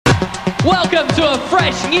Welcome to a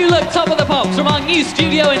fresh, new look Top of the Pops from our new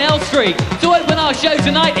studio in L Street. To open our show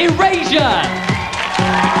tonight, ERASURE!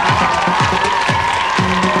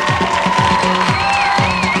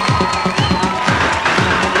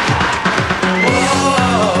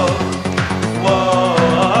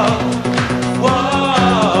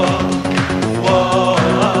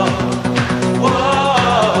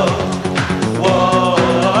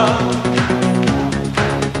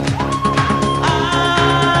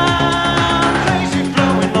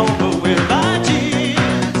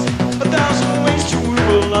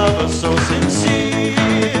 So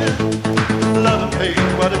sincere, love and hate,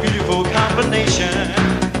 what a beautiful combination,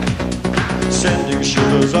 sending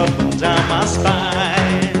shivers up and down my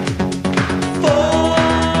spine. For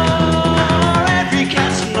every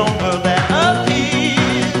Casanova that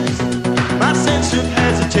appears, my sense of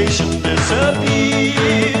hesitation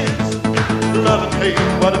disappears. Love and hate,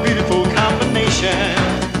 what a beautiful combination,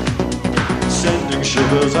 sending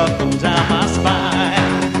shivers up and down my spine.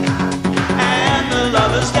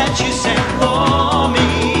 Lovers that you sent for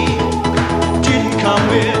me didn't come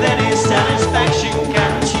with any satisfaction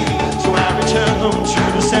guarantee, so I returned them to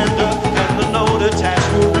the sender, and the note attached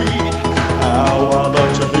will read, how I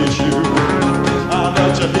love to hate you, I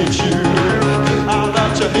love to hate you, I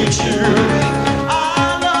love to hate you, I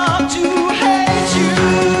love to hate you.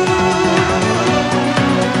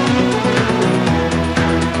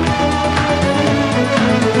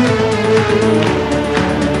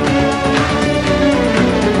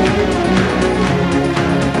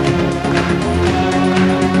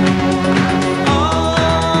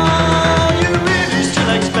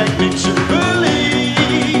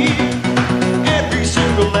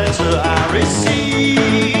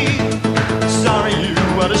 Sorry you,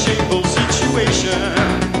 what a shameful situation,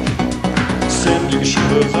 sending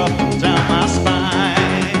shivers up and down my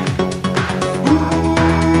spine. Ooh,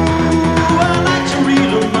 I like to read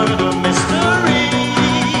a murder mystery,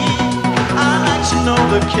 I like to know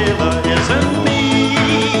the killer isn't me.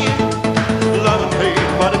 Love and hate,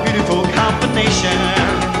 what a beautiful combination,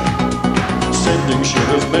 sending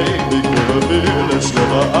shivers make me quiver, feel it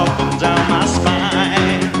sliver up and down my spine.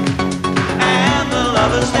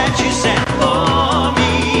 Lovers that you sent for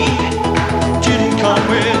me didn't come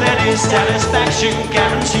with any satisfaction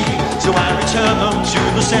guarantee, so I returned them to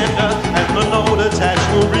the sender, and the note attached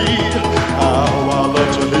will read, how I love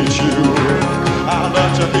to hate you, I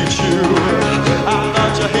love to hate you, I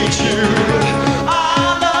love to hate you,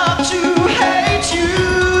 I love to hate you.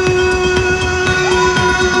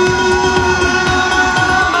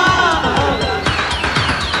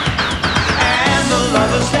 And the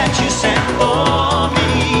lovers that you sent for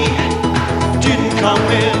come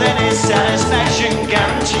with any satisfaction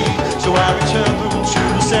guarantee, so I return them to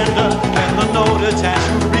the sender, and the note attached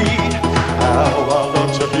will read, how I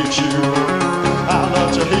love to hate you, I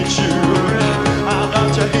love to hate you.